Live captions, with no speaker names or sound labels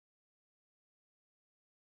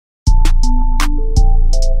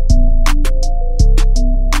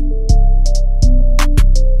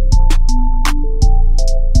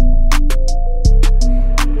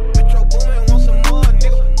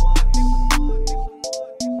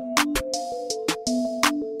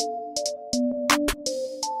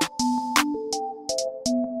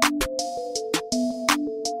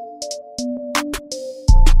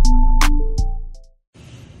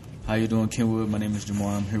you doing, Kenwood? My name is Jamal.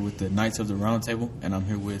 I'm here with the Knights of the Round Table, and I'm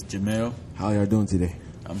here with Jamel. How y'all doing today?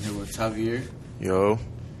 I'm here with Javier. Yo.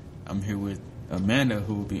 I'm here with Amanda,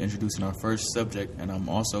 who will be introducing our first subject, and I'm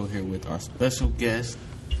also here with our special guest,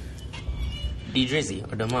 D Drizzy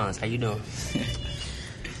or Damaz. How you doing?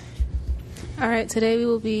 All right, today we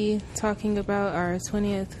will be talking about the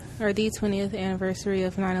 20th anniversary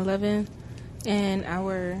of 9/11 and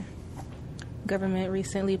our government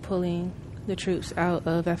recently pulling the troops out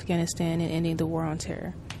of Afghanistan and ending the war on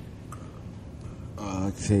terror.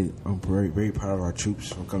 Like I say, I'm very, very proud of our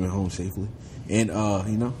troops for coming home safely, and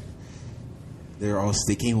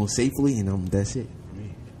they came home safely, and that's it.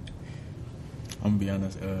 I'm gonna be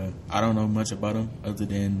honest. I don't know much about them other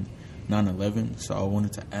than 9/11, so I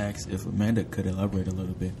wanted to ask if Amanda could elaborate a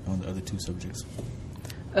little bit on the other two subjects.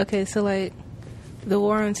 Okay, so the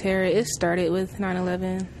war on terror, it started with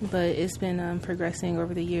 9/11, but it's been progressing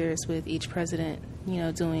over the years with each president,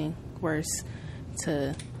 doing worse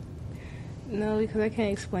to... No, because I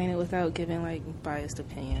can't explain it without giving, biased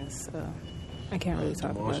opinions, so I can't really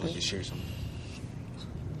talk about it. Just share something.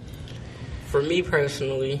 For me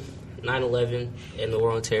personally, 9/11 and the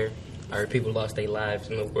war on terror, our people lost their lives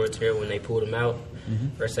in the war on terror when they pulled them out.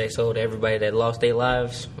 Mm-hmm. Or say so to everybody that lost their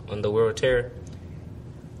lives on the war on terror.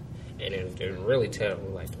 And it's really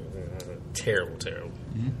terrible, terrible.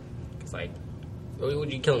 Mm-hmm. It's what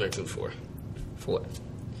would you killing their troops for? For what?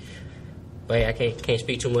 But yeah, I can't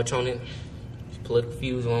speak too much on it. Political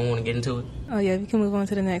views, I don't want to get into it. Oh yeah, we can move on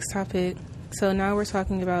to the next topic. So now we're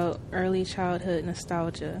talking about early childhood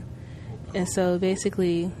nostalgia. And so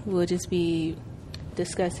basically we'll just be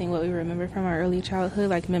discussing what we remember from our early childhood,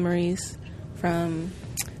 like memories from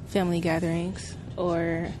family gatherings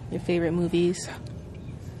or your favorite movies.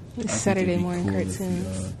 Saturday morning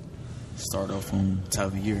cartoons. Start off on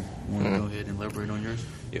Javier. You want to go ahead and elaborate on yours?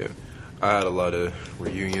 Yeah. I had a lot of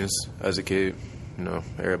reunions as a kid.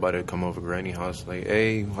 Everybody would come over to Granny house like,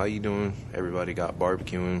 hey, how you doing? Everybody got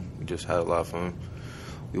barbecuing. We just had a lot of fun.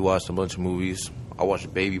 We watched a bunch of movies. I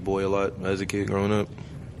watched Baby Boy a lot as a kid growing up.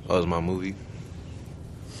 That was my movie.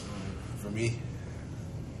 For me,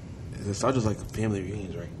 nostalgia's like family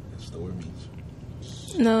reunions, right? That's what the word means.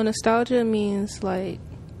 No, nostalgia means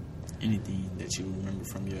anything that you remember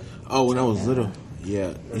from your... Oh, when I was little,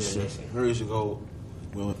 yeah. We used to go...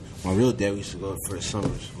 Well, my real dad, we used to go for the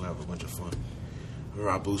summers. We'd have a bunch of fun. I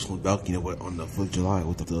remember I blew on the balcony on the 4th of July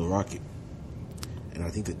with the little rocket. And I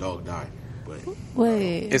think the dog died. But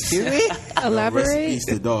wait. Excuse me? Elaborate? Rest in peace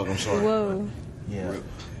to the dog, I'm sorry. Whoa. Yeah.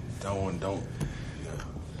 Don't. Yeah.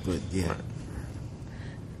 But, yeah.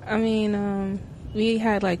 I mean, we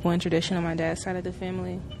had one tradition on my dad's side of the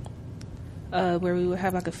family. Where we would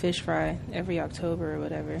have a fish fry every October or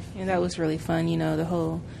whatever. And that was really fun, the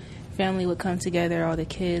whole family would come together, all the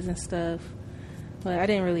kids and stuff. But I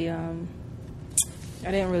didn't really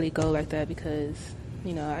go like that because,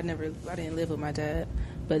 I didn't live with my dad.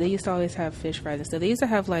 But they used to always have fish fries and stuff. They used to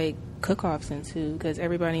have cook-offs and too, because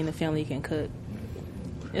everybody in the family can cook.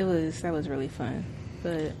 That was really fun.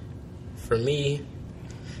 But for me,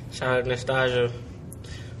 childhood nostalgia,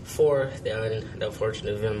 for the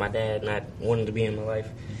unfortunate event of my dad not wanting to be in my life.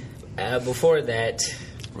 Before that,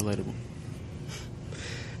 relatable.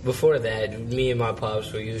 Before that, me and my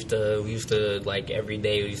pops, we used to every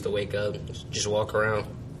day we used to wake up, just walk around.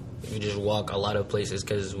 We just walk a lot of places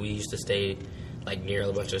because we used to stay near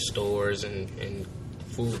a bunch of stores and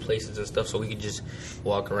food places and stuff, so we could just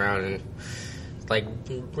walk around and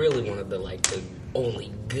really one of the the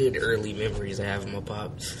only good early memories I have of my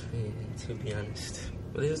pops, to be honest.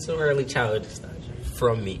 But it was some early childhood nostalgia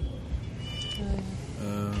from me.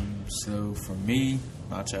 So for me,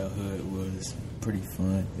 my childhood was pretty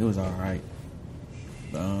fun. It was all right.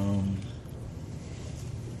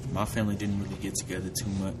 My family didn't really get together too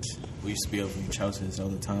much. We used to be over each houses all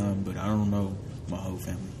the time, but I don't know my whole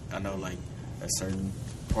family. I know a certain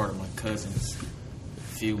part of my cousins, a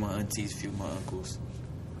few of my aunties, a few of my uncles,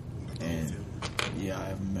 and yeah, I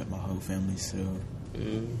haven't met my whole family, so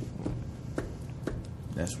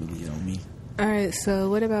that's really it on me. all right, so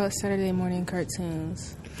what about Saturday morning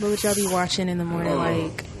cartoons? What would y'all be watching in the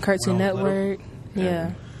morning, Cartoon Network?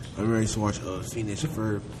 Yeah. I remember I used to watch Phineas and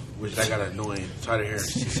Ferb, which I got annoying. Tired of hearing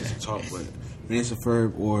sisters talk, but Phineas and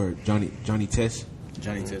Ferb or Johnny Test.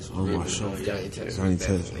 Johnny Test was on really my show. good. Johnny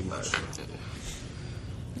Test.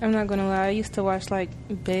 I'm not gonna lie, I used to watch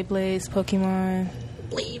Beyblades, Pokemon,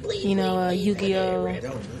 Yu-Gi-Oh.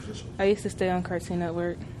 I used to stay on Cartoon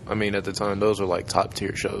Network. I mean, at the time, those were top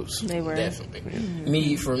tier shows. They were. Definitely.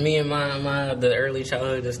 Yeah. For me and the early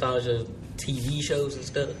childhood nostalgia TV shows and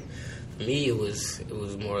stuff, for me it was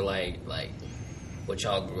more like what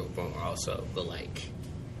y'all grew up on also, but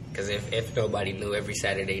Because if nobody knew, every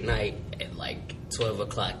Saturday night at like 12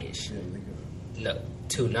 o'clock ish, no,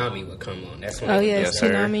 Toonami would come on. That's when. Oh yeah, Yes,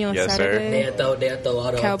 sir. Toonami on Yes, sir. Saturday. They'll throw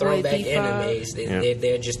all the Cowboy throwback Bebop. animes.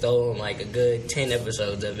 They'll just throw on like a good 10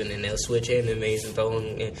 episodes of it, and they'll switch animes and throw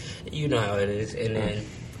on. You know how it is. And then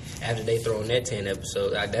after they throw on that 10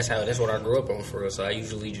 episodes, that's what I grew up on for real. So I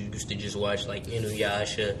usually used to just watch like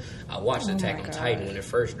Inuyasha. I watched Attack on Titan when it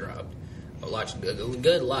first dropped. I watched a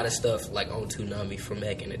good lot of stuff like on Toonami from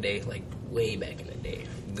back in the day, like way back in the day.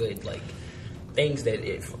 Good like things that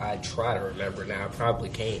if I try to remember now, I probably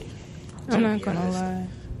can't. I'm not gonna lie.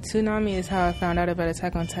 Toonami is how I found out about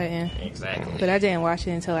Attack on Titan. Exactly. But I didn't watch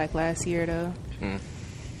it until like last year though.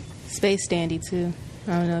 Space Dandy too.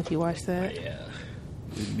 I don't know if you watched that. Yeah.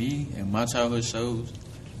 With me and my childhood shows,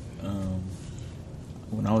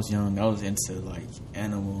 when I was young, I was into like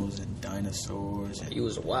animals and dinosaurs. And You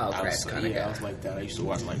was a Wild Kratts kind of I guy. was like that. I used to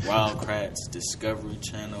watch like Wild Kratts, Discovery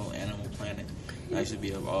Channel, Animal Planet. I used to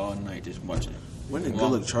be up all night just watching it. When did Good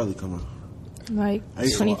Luck Charlie come out? Like I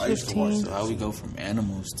used to watch 2015. So how we go from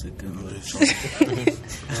animals to Good Luck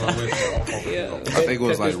Yeah. Yeah. I think it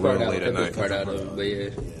was like real late at night. Part out of it, but yeah.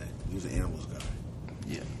 Yeah, he was an animals guy.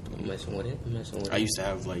 Yeah. I'm messing with it. I used to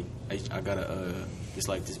have like I got it's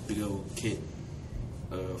like this big old kit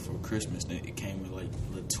for Christmas. And it came with like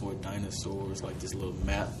little toy dinosaurs, like this little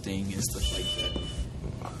map thing and stuff like that.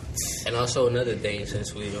 And also another thing,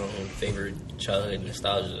 since we favorite childhood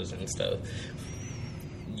nostalgias and stuff,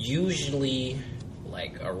 usually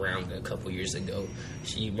like around a couple years ago,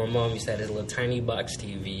 my mom used to have this little tiny box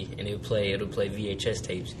TV, and it'll play VHS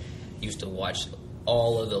tapes. Used to watch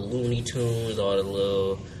all of the Looney Tunes, all the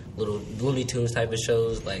little Looney Tunes type of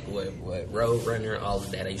shows, like what Roadrunner, all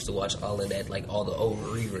of that. I used to watch all of that, like all the old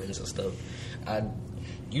reruns and stuff. I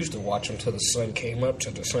used to watch them till the sun came up,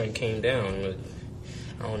 till the sun came down. But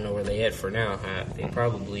I don't know where they at for now. They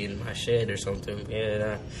probably in my shed or something.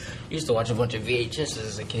 Yeah, I used to watch a bunch of VHS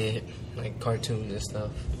as a kid, like cartoons and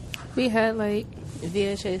stuff. We had like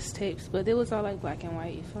VHS tapes, but it was all like black and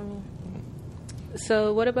white. You feel me?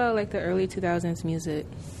 So what about like the early 2000s music?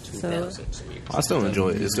 So 2000s. I still enjoy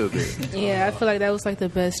it. It's still good. yeah, I feel like that was like the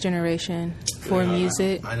best generation for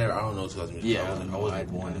music. I don't know 2000. Yeah, I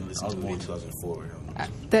wasn't born in 2004.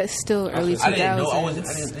 That's still early 2000s. I didn't know. I didn't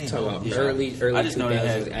think. Talking about Yeah. early I just know they 2000s,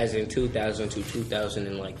 had- as in 2000 to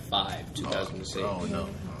 2005, 2006. Oh no.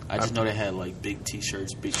 I just know they had like big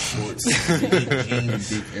T-shirts, big shorts, big jeans,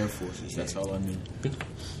 big Air Forces. That's all I knew.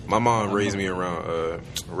 My mom raised me around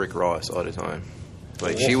Rick Ross all the time.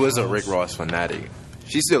 Like, she was a Rick Ross fanatic.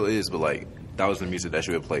 She still is, but like, that was the music that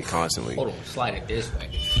she would play constantly. Hold on, slide it this way.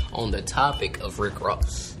 On the topic of Rick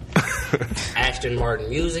Ross, Ashton Martin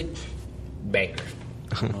music, banger.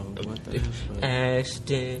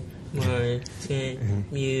 Ashton Martin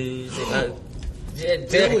music.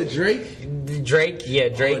 With Drake? Drake, yeah,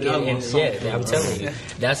 Drake, that and was yeah, I'm telling you,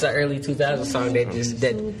 that's an early 2000 song that just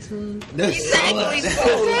yeah.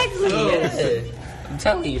 I'm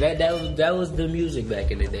telling you that was the music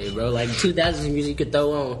back in the day, bro. Like 2000s music you could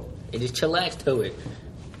throw on and just chillax to it.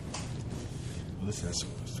 Listen, that's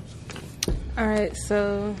All right,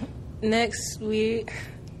 so next we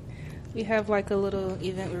have like a little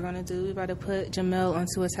event we're gonna do. We're about to put Jamel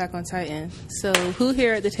onto Attack on Titan. So who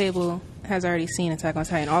here at the table has already seen Attack on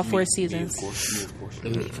Titan, all 4 seasons? Me, of course.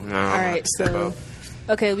 No, All right, so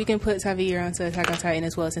okay, we can put Javier onto Attack on Titan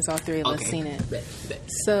as well since all 3 of us seen it. Bet.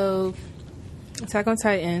 So Attack on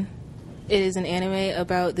Titan, it is an anime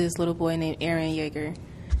about this little boy named Eren Yeager,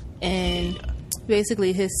 and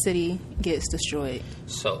basically his city gets destroyed.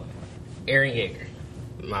 So, Eren Yeager,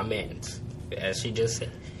 my man, as she just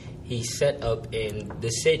said, he set up in the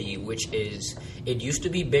city, which is, it used to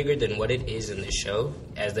be bigger than what it is in the show,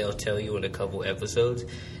 as they'll tell you in a couple episodes.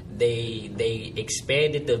 They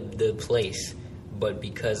expanded the place, but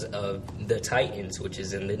because of the Titans, which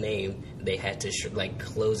is in the name, they had to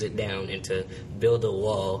close it down and to build a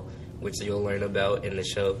wall, which you'll learn about in the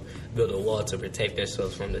show, build a wall to protect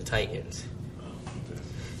themselves from the Titans.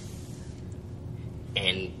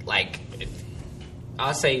 And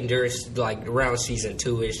I'll say during around season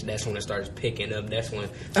 2-ish, that's when it starts picking up. That's when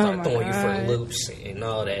it starts throwing you for loops and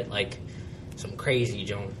all that, like some crazy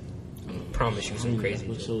junk. I promise you some crazy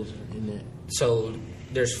junk. So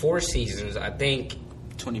there's 4 seasons, I think.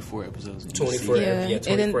 24 episodes. 24. Yeah, and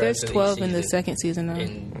then 24 there's episodes 12 each in the season. second season now.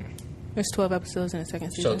 And There's 12 episodes in the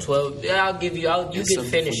second so season. 12. Yeah, I'll give you. You It's can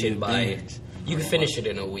something finish for you it to by. binge. You can finish it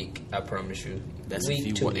in a week. I promise you. That's Week,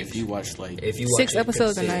 if 2 you weeks. if you watch like If you 6 watch it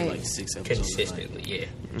episodes a consistently. night. like 6 episodes a night. Consistently, yeah.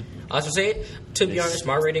 I also say, to be honest,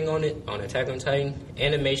 my rating on it on Attack on Titan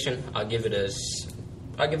animation, I'll give it an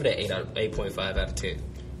 8.5 out of 10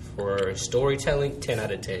 For storytelling, 10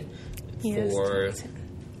 out of 10. Yes, For 10.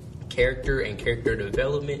 character and character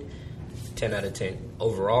development, 10 out of 10.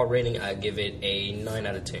 Overall rating, I give it a 9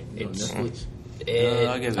 out of 10. It's Netflix.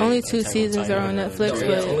 I give it Only Attack 2 on seasons Titan. are on Netflix, yeah,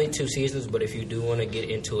 but only 2 seasons, but if you do want to get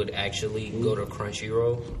into it, actually go to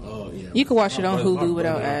Crunchyroll. Oh yeah. you can watch it on My Hulu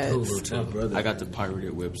without brother- ads. Hulu too. My brother. I got the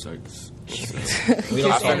pirated websites. We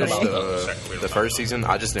don't I talk finished about the first season.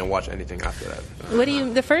 I just didn't watch anything after that. What do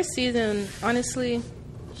you? The first season, honestly,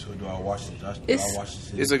 So do I watch it? Do It's- I watch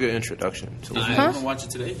it? It's a good introduction to If it. you Huh? want to watch it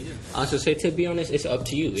today, yeah. I was gonna say, to be honest, it's up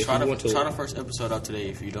to you. If Try you want the to, first episode out today.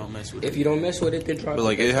 If you don't mess with if it, you don't mess with it, then drop But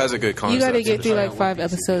like, it. it has a good concept. you got to get Just through like like 5 One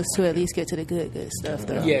Piece. episodes to at least get to the good stuff,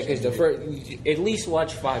 though. Yeah, because the first, at least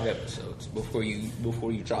watch 5 episodes before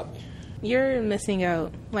you drop it. You're missing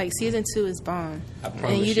out. Like season 2 is bomb, I and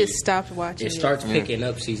promise you just stopped watching. It starts picking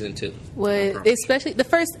up season 2. What, especially the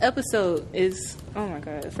first episode is. Oh my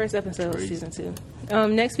god, the first episode of season 2.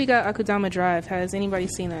 Next we got Akudama Drive. Has anybody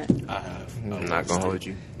seen that? I have. I'm not gonna hold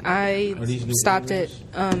you. I Are these new stopped it.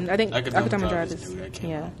 I think Akudama Akudama Drive is is new. That came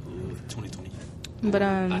yeah. out 2020. But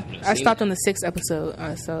not I seen stopped it. on the 6th episode,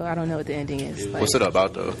 so I don't know what the ending is. Like, What's it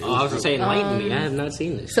about though? Oh, I was gonna say, enlighten me. I have not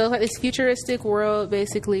seen this. so like this futuristic world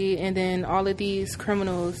basically, and then all of these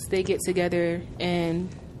criminals they get together and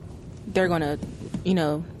they're gonna,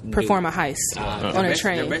 perform a heist on a They're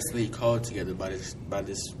train. basically called together by this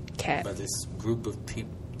Cat. by this group of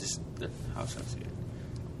people. How should I say it?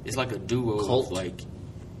 It's like a duo Cult. of like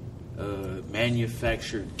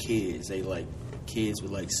manufactured kids. They like kids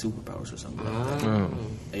with like superpowers or something like that.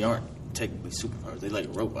 They aren't technically superpowers. They like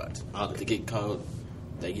robots. But they get called.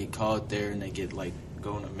 They get called there and they get like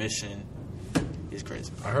go on a mission. It's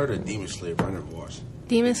crazy. I heard of Demon Slayer, but I never watched it.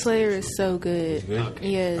 Demon Slayer is so good. Good?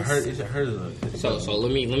 Yes. I heard of it. So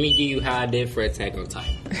let me give you how I did for Attack on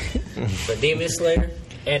Titan. For Demon Slayer,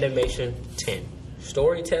 animation 10.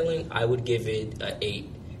 Storytelling, I would give it a 8,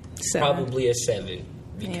 7. probably a 7,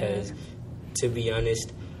 because to be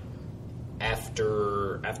honest,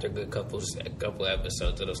 after a couple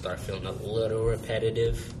episodes, it'll start feeling a little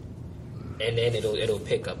repetitive, and then it'll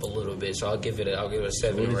pick up a little bit. So I'll give it a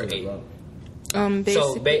 7 or 8.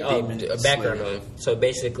 So Basically, background on him. So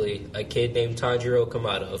basically, a kid named Tanjiro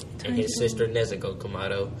Kamado and his sister Nezuko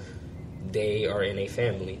Kamado, they are in a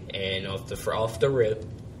family, and off the rip,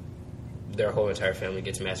 their whole entire family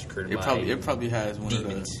gets massacred It by probably has one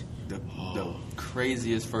demons. of the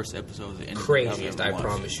craziest first episodes of anything Craziest, I've I ever watched.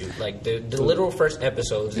 promise you. Like the literal first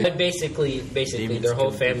episodes. But basically, Demons their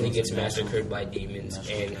whole kill family people, gets it's natural. massacred by demons,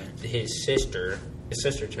 Natural and character. his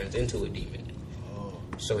sister turns into a demon.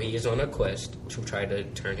 So he is on a quest to try to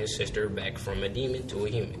turn his sister back from a demon to a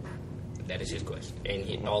human. That is his quest.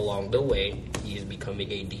 And all along the way, he is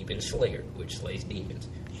becoming a demon slayer, which slays demons.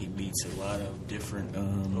 He beats a lot of different.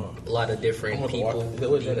 A lot of different I'm gonna people, watch it.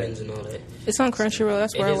 What's that demons, and all that. it's on Crunchyroll.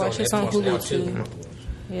 That's where It I is watch. It's on Netflix now, Hulu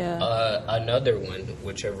too. Yeah. Another one,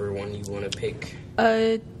 whichever one you want to pick.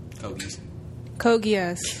 Kogi's. Code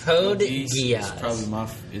Geass. Code Kogi's is Geass. probably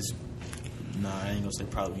I ain't gonna say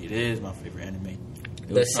probably. It is my favorite anime. It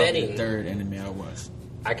The was probably setting- the third anime I watched.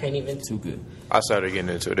 I can't even. Too good. I started getting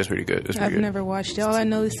into it. It's pretty good. It's pretty I've good. never watched it. All I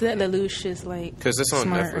know is that Lelouch is like 'Cause it's on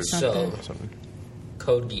smart or Netflix. something. So-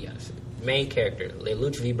 Code Geass. Main character,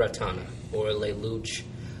 Lelouch Vibratana. Or Lelouch,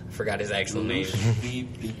 I forgot his actual name.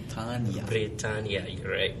 Britannia. Britannia,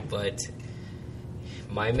 you're right. But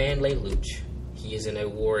my man Lelouch, he is in a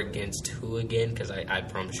war against who again? Because I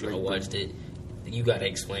promise you I Great watched it. You gotta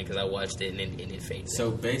explain because I watched it and it faded.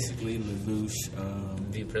 So basically, Lelouch.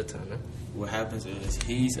 Vibratana. What happens is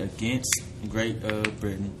he's against Great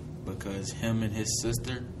Britain because him and his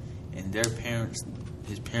sister and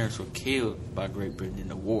his parents were killed by Great Britain in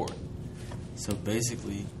the war. So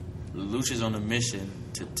basically, Lelouch is on a mission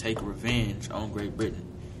to take revenge on Great Britain.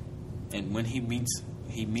 And when he meets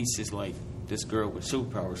this girl with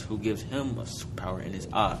superpowers who gives him a superpower in his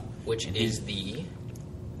eye, Which and is the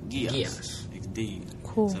Geass. Geass. Indeed.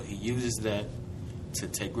 Cool. So he uses that to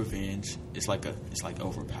take revenge. It's like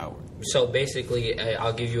overpowered. So basically,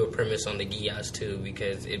 I'll give you a premise on the Geass too,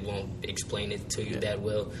 because it won't explain it to you that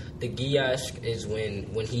well. The Geass is when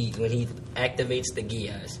he activates the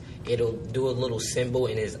Geass, it'll do a little symbol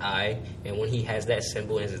in his eye, and when he has that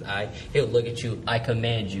symbol in his eye, he'll look at you. I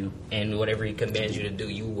command you, and whatever he commands you to do,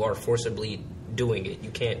 you are forcibly doing it.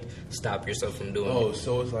 You can't stop yourself from doing Oh, it.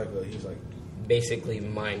 so it's like he's like basically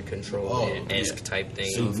mind control esque yeah. type thing.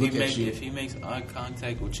 So look at you. if he makes eye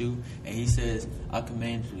contact with you and he says, "I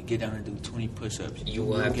command you to get down and do 20 push-ups," You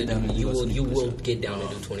will have to do. You will get down and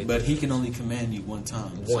do 20. But he can only command you one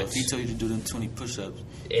time. So if Once. he tell you to do them 20 push-ups,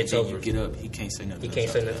 It's and then over. you get up, he can't say nothing. He can't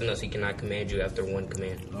say nothing else. He cannot command you after one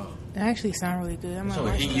command. That actually sounds really good. I'm not So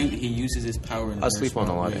watching that. he uses his power. In a I very sleep on a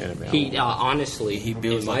smart lot of way. anime. He honestly, He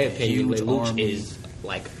builds in my like a opinion, huge Lelouch army. is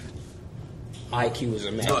like IQ is a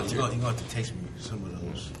You're master. going to have to text me some of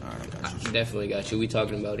those. All right, I got you. Definitely got you. We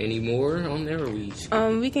talking about any more on there? Or we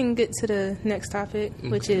We can get to the next topic,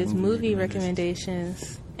 which is movie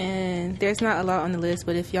recommendations. And there's not a lot on the list,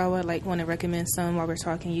 but if y'all would want to recommend some while we're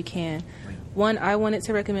talking, you can. One I wanted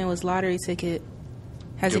to recommend was Lottery Ticket.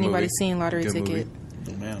 Has Good anybody movie. seen Lottery Good Ticket? movie.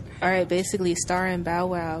 Oh, man. All right, basically starring Bow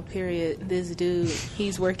Wow. Period. This dude,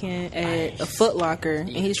 he's working at a Foot Locker and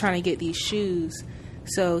he's trying to get these shoes.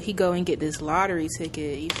 So he go and get this lottery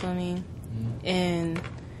ticket. You feel me? And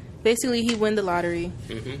basically he win the lottery,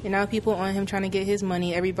 and now people on him trying to get his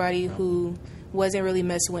money. Everybody who wasn't really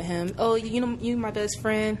messing with him. Oh, you my best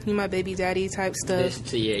friend. You my baby daddy type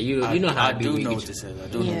stuff. you know how I I be. do We know get what this is. I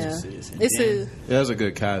do know Yeah, what this is. And it's then- a It has a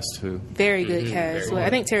good cast too. very good cast. very Well, I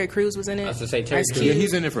think Terry Crews was in it. I was gonna say Terry Ice Crews. Yeah, Cube.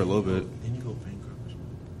 he's in it for a little bit. Didn't you go bankrupt?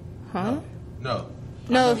 Huh? No.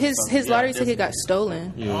 No, know his something. his Yeah, lottery definitely. ticket got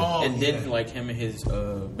stolen. Yeah. Oh, And yeah. then like him and his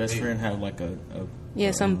best friend have like a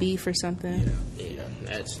Yeah, some beef or something. Yeah,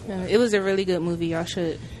 that's. It was a really good movie. Y'all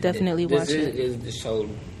should definitely watch it. So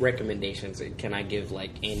recommendations. Can I give like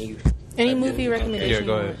any? Any movie recommendation? Yeah,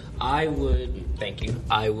 go you ahead. I would. Thank you.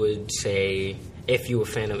 I would say if you're a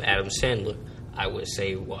fan of Adam Sandler, I would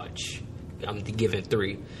say watch. I'm giving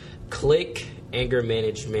 3: Click, Anger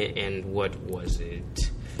Management, and what was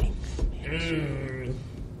it?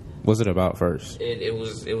 What's it about first? It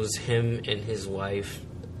was him and his wife.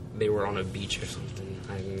 They were on a beach or something.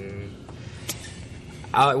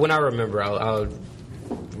 When I remember, I'll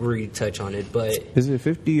retouch on it. But Is it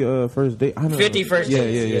 50 first date? I know. 50 First Yeah,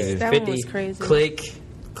 Dates. yeah, yeah, yes. yeah. That one was crazy.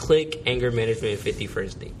 Click, Anger Management, and 50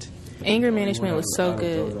 First Dates. Anger Management was so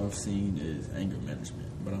good. What I've seen is anger management.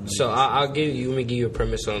 But I'm So I'll give you. Let me give you a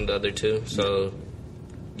premise on the other two. So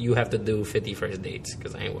you have to do 50 First Dates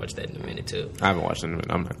because I ain't watched that in a minute too. I haven't watched it in a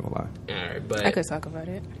minute. I'm not gonna lie. All right, I but could talk about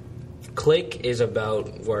it. Click is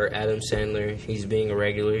about where Adam Sandler, he's being a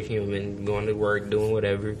regular human, going to work, doing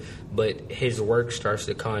whatever, but his work starts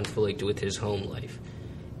to conflict with his home life.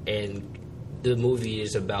 And the movie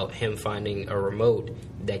is about him finding a remote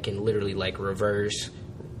that can literally like reverse,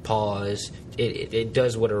 pause. It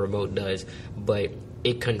does what a remote does, but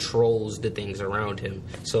it controls the things around him.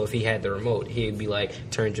 So if he had the remote, he'd be like,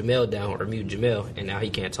 turn Jamel down or mute Jamel, and now he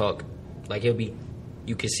can't talk. Like he'll be,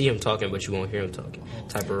 you can see him talking, but you won't hear him talking.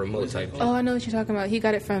 Type of remote type thing. Oh, I know what you're talking about. He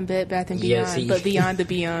got it from Bed Bath and Beyond, Yes, he- but Beyond the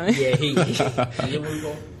Beyond. Yeah,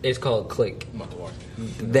 it's called Click. I'm about to watch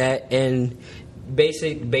That and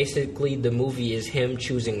basically the movie is him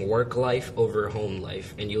choosing work life over home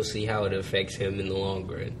life, and you'll see how it affects him in the long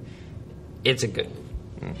run. It's a good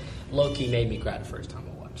movie. Low key made me cry the first time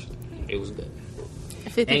I watched it. It was good.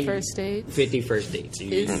 50 And First Dates 50 First Dates.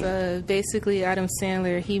 is basically Adam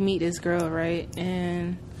Sandler. He meet this girl, right?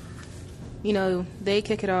 And, they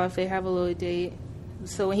kick it off. They have a little date.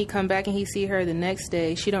 So when he come back and he see her the next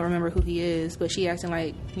day, she don't remember who he is, but she acting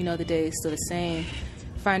like, the day is still the same.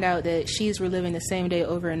 Find out that she's reliving the same day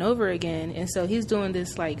over and over again. And so he's doing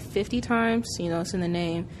this like 50 times, it's in the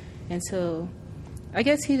name, until I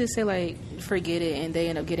guess he just say forget it, and they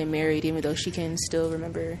end up getting married even though she can still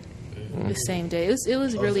remember the same day. It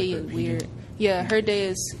was really weird. Yeah,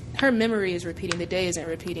 her memory is repeating. The day isn't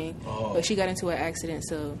repeating, but she got into an accident,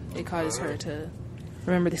 so it causes her to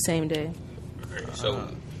remember the same day. So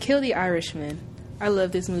Kill the Irishman. I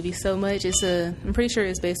love this movie so much. I'm pretty sure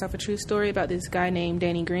it's based off a true story about this guy named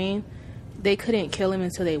Danny Green. They couldn't kill him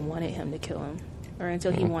until they wanted him to kill him, or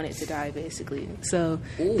until he wanted to die, basically. So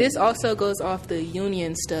this also goes off the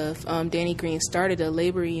union stuff. Danny Green started a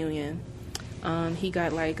labor union. He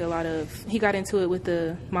got he got into it with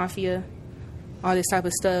the mafia, all this type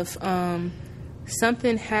of stuff.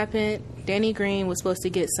 Something happened. Danny Green was supposed to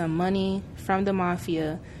get some money from the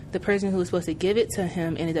mafia. The person who was supposed to give it to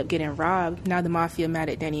him ended up getting robbed. Now the mafia mad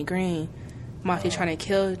at Danny Green. Mafia trying to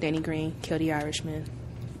kill Danny Green. Kill the Irishman.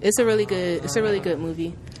 It's a really good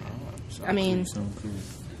movie. I mean,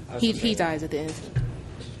 he dies at the end.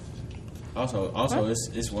 Also,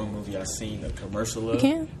 it's one movie I seen a commercial of You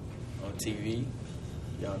can? on TV.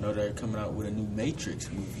 Y'all know they're coming out with a new Matrix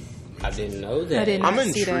movie. I didn't know that. I didn't. I'm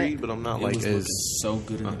see that. intrigued, but I'm not It like was as. looking so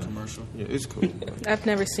good in the commercial. Yeah, it's cool. I've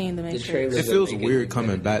never seen The The Matrix. trailer- It feels weird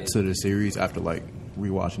coming back to the series after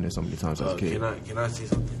rewatching it so many times as a kid. Can I say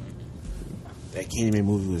something? that Candyman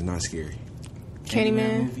movie was not scary.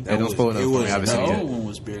 Candyman. movie. Hey, don't spoil nothing for me. I haven't The seen it old yet. one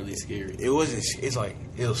was barely scary. It wasn't. It's like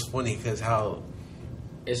it was funny because how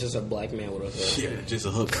It's just a black man with a hood. just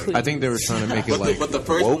a hook. I think they were trying to make it like But the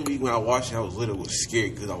first woke. movie when I watched it, I was little. Was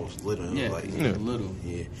scared because I was little. And Yeah, like, yeah. Little.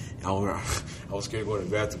 yeah. And I was scared going to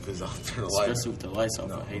the bathroom because I was turning the lights. Especially with the lights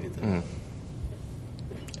off. I hated that.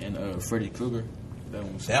 And Freddy Krueger. That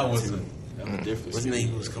one was That fun, was too. That was different. Wasn't that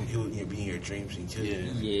he was come? He would be in your dreams and kill you.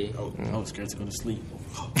 Yeah. Yeah. Oh, I was scared to go to sleep.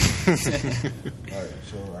 all right.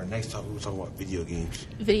 So our next topic, we're talking about video games.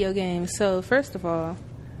 Video games. So first of all,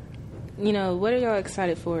 you know, what are y'all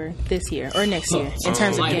excited for this year or next year in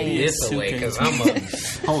terms of Like games? this away because I'm a.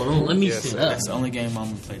 Hold on, let me sit up. That's the only game I'm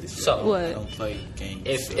gonna play this year. So- What? I don't play games.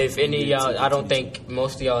 If any of y'all, I don't think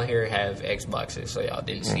most of y'all here have Xboxes, so y'all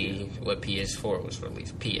didn't see what PS4 was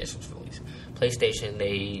released. PS was released. PlayStation,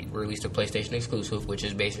 they released a PlayStation exclusive, which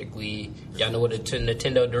is basically y'all know what a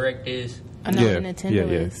Nintendo Direct is. I know Yeah, what Nintendo yeah,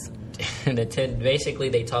 yeah. is. Basically,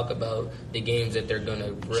 they talk about the games that they're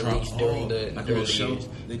gonna release during the like a during little the show years.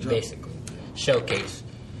 they drop? Basically, showcase.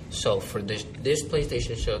 So for this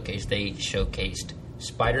PlayStation showcase, they showcased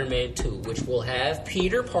Spider-Man 2, which will have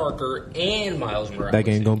Peter Parker and Miles Morales. That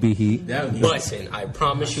game gonna be heat. Listen, I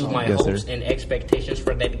promise you, my Yes, hopes sir. and expectations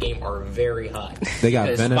for that game are very high. They got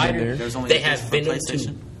Because Venom in there. There's only They a have disc for Venom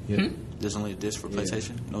PlayStation. 2. There's only a disc for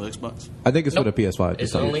PlayStation, no Xbox. I think it's Nope. for the PS5.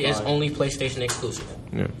 It's only PlayStation exclusive.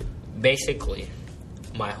 Yeah. Basically,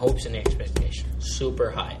 my hopes and expectations super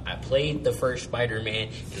high. I played the first Spider-Man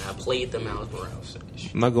and I played the Miles Morales.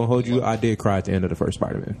 I'm not gonna hold you. I did cry at the end of the first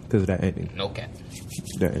Spider-Man because of that ending. No cap.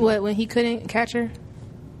 That ending. What, when he couldn't catch her?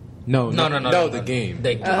 No, No. the game.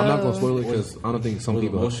 The I'm not gonna spoil it because I don't think some Was it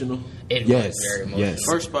people. emotional? It Yes, was very emotional. yes.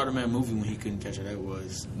 First Spider-Man movie when he couldn't catch her, that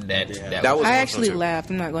was That That was I emotional, actually too. laughed.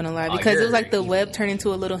 I'm not going to lie Oh, because it was you're like the evil. web turned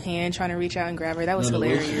into a little hand trying to reach out and grab her. That was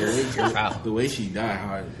hilarious. The way she died,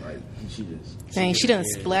 how like she just. Dang, she done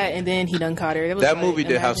splat and then he done caught her. Was That like, movie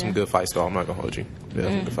did have some imagine. good fights, though. I'm not gonna hold you. It had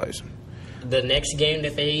some good fights. The next game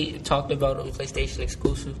that they talked about on PlayStation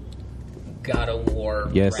exclusive, God of War.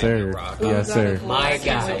 Yes, sir. Ragnarok. Yes, God sir. of War. My I can't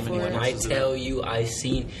God, wait for it. when I tell you, I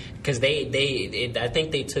seen because I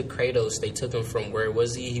think they took Kratos. They took him from where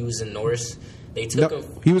was he? He was in Norse. They took No, him.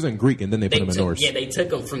 he was in Greek and then they put him in took, Norse. Yeah, they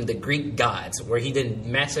took him from the Greek gods, where he then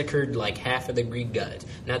massacred like half of the Greek gods.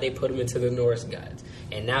 Now they put him into the Norse gods,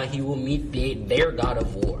 and now he will meet their God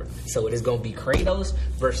of War. So it is going to be Kratos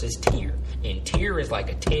versus Tyr, and Tyr is like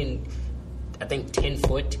a 10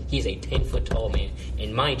 foot. He's a 10-foot tall man,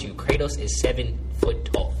 and mind you, Kratos is 7 foot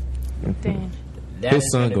tall. Dang. That His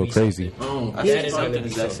is son gonna go be crazy. something. I That said is gonna something be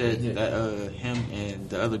that something. said that him and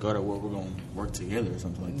the other God of War were going to work together or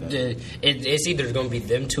something like that. It's either going to be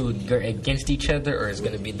them two against each other, or it's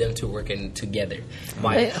going to be them two working together.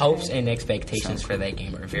 My It- hopes and expectations for that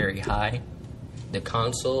game are very high. The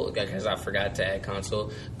console, because I forgot to add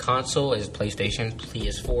console. Console is PlayStation,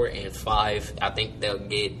 PS4, and 5. I think they'll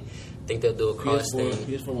do a cross thing.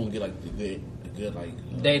 PS4 won't get like the good like.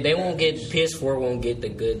 They won't get PS4 won't get the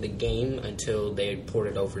game until they port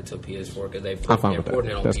it over to PS4 because they're fine with that.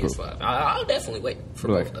 porting it on That's cool. PS5. I'll definitely wait for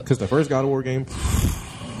both of them. Because the first God of War game,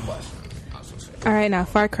 All right, now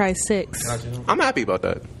Far Cry 6. I'm happy about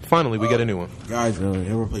that. Finally, we get a new one. Guys,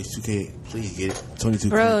 whoever plays 2K, please get it. 22.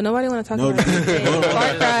 Bro, nobody want to talk No, about it.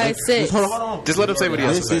 Far Cry 6. Hold on. Just let him say what he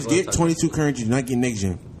has to Just say. get 22 currency, not get next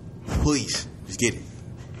gen. Please, just get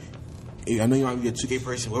it. I know you might be a 2K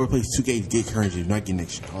person. Whoever plays 2K, get currency, not get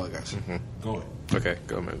next gen. All I got. Go ahead. Okay,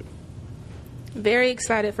 go man. Very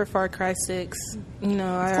excited for Far Cry 6. You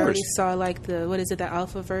know, I course. already saw like the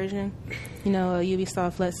alpha version. You know,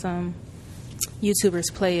 Ubisoft let some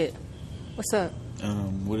YouTubers play it. What's up?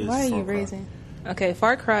 What is Why are Far you Cry? raising? Okay,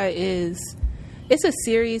 Far Cry it's a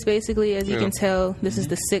series basically, as you Yeah. can tell. This is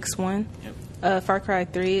the sixth one. Yep. Far Cry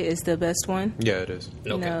 3 is the best one. Yeah, it is.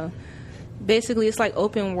 You Okay. know, basically it's like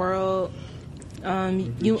open world.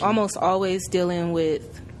 You almost always dealing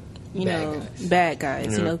with, bad guys.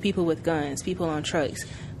 Yeah. You know, people with guns, people on trucks,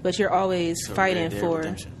 but you're always So fighting Red Dead for.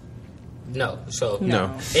 Redemption. No, so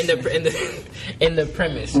No. in the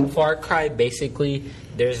premise, Far Cry basically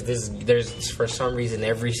there's for some reason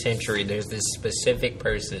every century there's this specific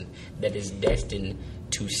person that is destined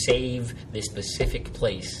to save this specific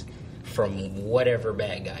place from whatever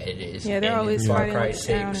bad guy it is. Yeah, they're And in always Far fighting Cry with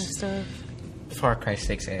the town and 6. stuff. Far Cry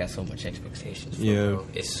 6, I got so much expectations for. Yeah. Bro.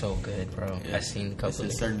 It's so good, bro. Yeah. I seen a It's couple.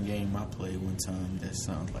 a certain game I played one time that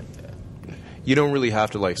sounds like that. You don't really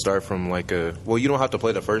have to like start from like a. Well, you don't have to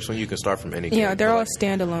play the first one. You can start from any game. Yeah, they're But, all like,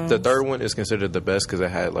 standalone. The third one is considered the best because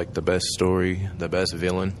it had like the best story, the best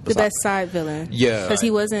villain, the best side villain. Yeah. because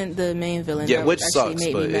he wasn't the main villain. Yeah, That which actually sucks,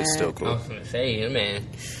 made but me it's mad. still I cool. was gonna say, yeah, man.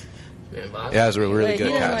 It has a really But good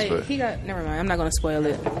he doesn't cast, but he got. Never mind. I'm not gonna spoil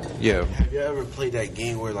it. yeah. Have you ever played that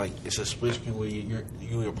game where like it's a split screen where you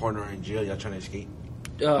and your partner are in jail, y'all trying to escape?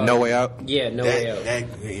 No Way Out. Yeah, No Way Out.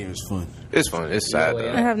 That game is fun. It's fun. It's sad Way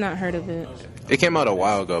though. I have not heard of it. It came out a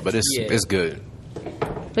while ago, but Yeah. it's good.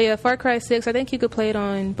 But yeah, Far Cry 6. I think you could play it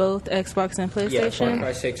on both Xbox and Yeah, Far PlayStation.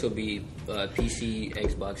 Cry 6 will be PC,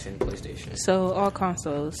 Xbox, and PlayStation. So all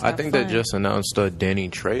consoles. I Have think fun. they just announced a Danny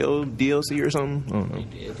Trejo DLC or something. I don't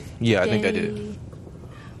know. Yeah, I think they did.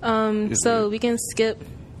 So we can skip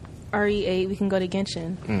RE8. We can go to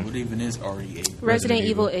Genshin. What even is RE8? Resident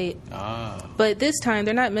Evil 8. Ah, But this time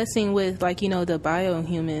they're not messing with like the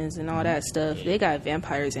biohumans and all that stuff. They got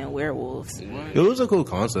vampires and werewolves. It was a cool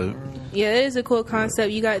concept. Yeah, it is a cool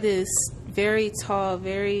concept. You got this very tall,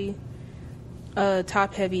 very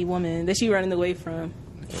top heavy woman that you running away from.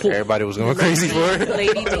 Everybody was going crazy for it.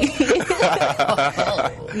 Lady D.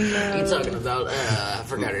 You talking about? I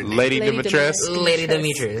forgot her name. Lady Lady Dimitrescu. Lady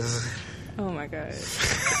Demetrius. Oh my god.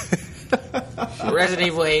 Resident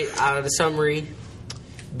Evil 8, out of the summary,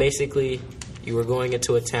 basically, you were going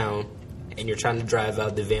into a town and you're trying to drive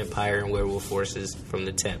out the vampire and werewolf forces from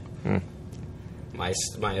the temp.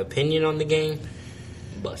 My opinion on the game,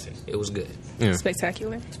 busting. It was good. Yeah.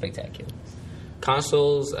 Spectacular. Spectacular.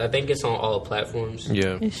 Consoles, I think it's on all platforms.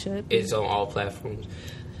 Yeah. It should. be. It's on all platforms.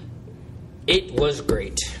 It was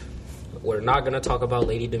great. We're not going to talk about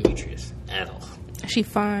Lady Demetrius at all. She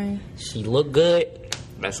fine. She looked good.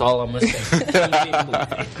 That's all I'm going to say.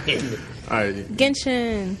 All right.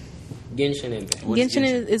 Genshin. Genshin Impact. What's Genshin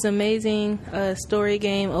Genshin? is amazing. Story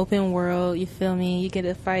game, open world. You feel me? You get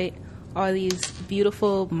to fight all these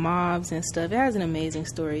beautiful mobs and stuff. It has an amazing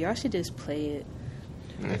story. Y'all should just play it.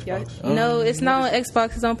 Y'all- no, it's not on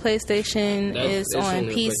Xbox. It's on PlayStation. It's on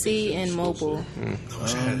only a PC PlayStation and mobile. I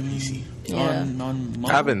wish I had a PC. Yeah. on mobile?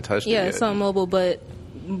 I haven't touched Yeah, it it's yet. on mobile, but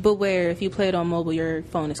beware, if you play it on mobile, your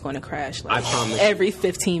phone is going to crash like I promise. every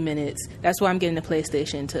 15 minutes. That's why I'm getting the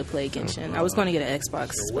PlayStation to play Genshin. I was going to get an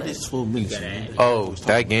Xbox. What but is 12 minutes? Oh,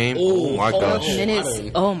 that game. Oh my gosh. minutes?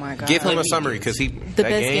 Oh my god. Give him a summary because the that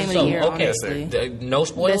best game. game of the So, year, okay, honestly. no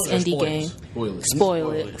spoilers. Best or indie spoilers? game.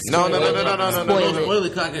 Spoil it. No. Spoil it.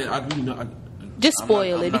 Well, I really know. Just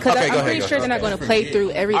spoil it because Okay, go I'm ahead, pretty go sure ahead. they're not going to play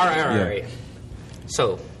through everything. All right. Yeah.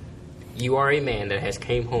 So, you are a man that has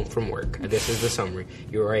came home from work. This is the summary.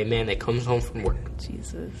 You are a man that comes home from work.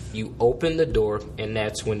 Jesus. You open the door, and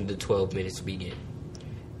that's when the 12 minutes begin.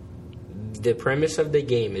 The premise of the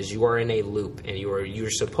game is you are in a loop, and you're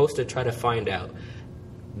supposed to try to find out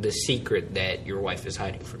the secret that your wife is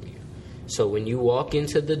hiding from you. So when you walk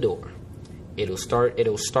into the door, it'll start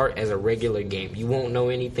as a regular game. You won't know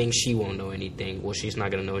anything, she won't know anything. Well, she's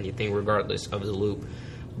not going to know anything regardless of the loop.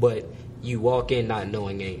 But you walk in not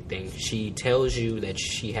knowing anything. She tells you that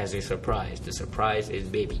she has a surprise. The surprise is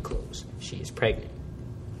baby clothes. She is pregnant.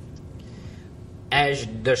 As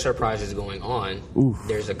the surprise is going on,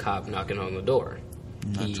 there's a cop knocking on the door.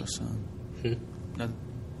 Not He- your son. Not-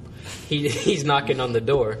 He's knocking on the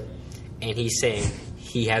door, and he's saying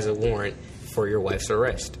he has a warrant for your wife's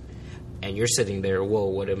arrest. And you're sitting there, whoa,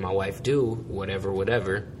 what did my wife do?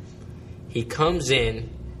 Whatever. He comes in,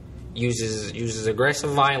 uses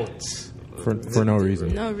aggressive violence. for no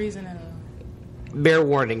reason. No reason at all. Bear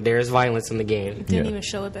warning, there is violence in the game. Didn't Yeah. even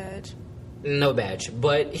show a badge. No badge.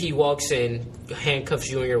 But he walks in, handcuffs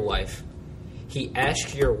you and your wife. He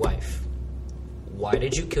asks your wife, why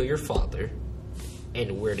did you kill your father?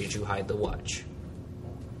 And where did you hide the watch?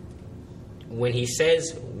 When he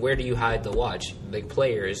says, where do you hide the watch? The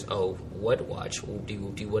player is, oh, what watch? Well,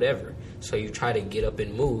 do whatever. So you try to get up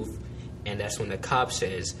and move, and that's when the cop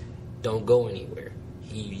says, don't go anywhere.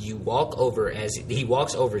 He walks over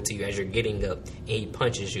to you as you're getting up, and he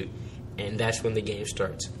punches you, and that's when the game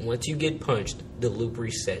starts. Once you get punched, the loop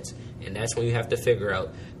resets, and that's when you have to figure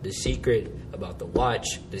out the secret about the watch,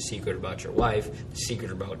 the secret about your wife, the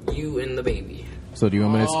secret about you and the baby. So do you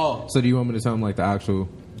want me to? Oh. So do you want me to tell him like the actual?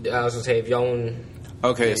 I was gonna say if y'all want.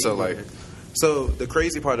 Okay, so the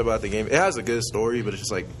crazy part about the game, it has a good story, but it's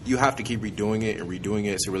just like you have to keep redoing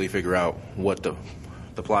it to really figure out what the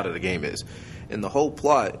plot of the game is. And the whole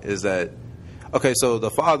plot is that, okay, so the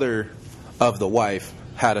father of the wife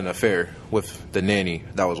had an affair with the nanny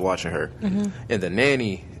that was watching her, and the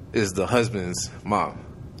nanny is the husband's mom,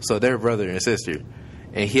 so they're brother and sister,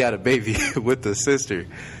 and he had a baby with the sister,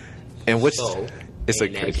 and which So, it's a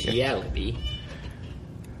in crazy game. actuality,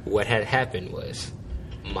 what had happened was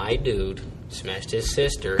my dude smashed his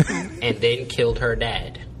sister and then killed her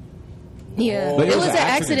dad. Yeah, But it was an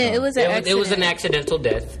accident. It was an accident. It was an accidental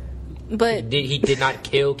death. But He did not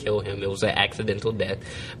kill him. It was an accidental death.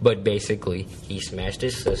 But basically, he smashed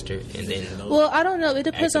his sister, and then well, I don't know. It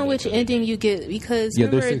depends on which Accidentally. ending you get because Yeah,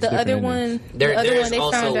 there's remember 6 the other different one. endings. The other there's one they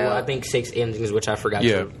also found out. I think 6 endings, which I forgot.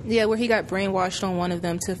 Yeah. to- Yeah, where he got brainwashed on one of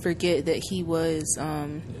them to forget that he was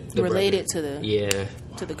The related brother. to the Yeah.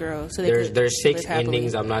 to the girl. So they could There's 6 live happily.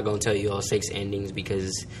 endings. I'm not gonna tell you all 6 endings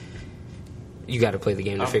because you got to play the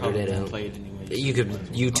game to I'll figure probably that out. play it anyway. You could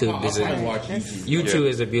YouTube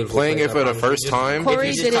is a beautiful Playing place, it for I the promise. first Just- time. Corey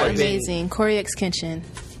If you did just it type in- amazing. Corey X Kenshin.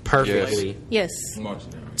 perfectly. Yes,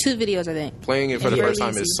 2 videos I think. Playing it for the And first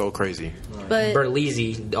time Berlizzi. is so crazy. But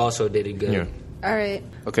Berlizzi also did it good. Yeah. all right,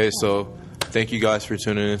 Okay, so thank you guys for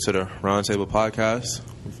tuning into the Roundtable Podcast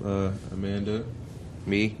with Amanda,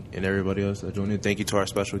 me, and everybody else that joined in. Thank you to our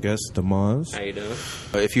special guest, Demaz. How you doing?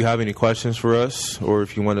 If you have any questions for us, or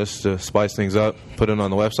if you want us to spice things up, put it on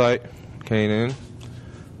the website, KNN.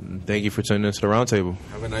 Thank you for tuning into the Roundtable.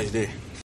 Have a nice day.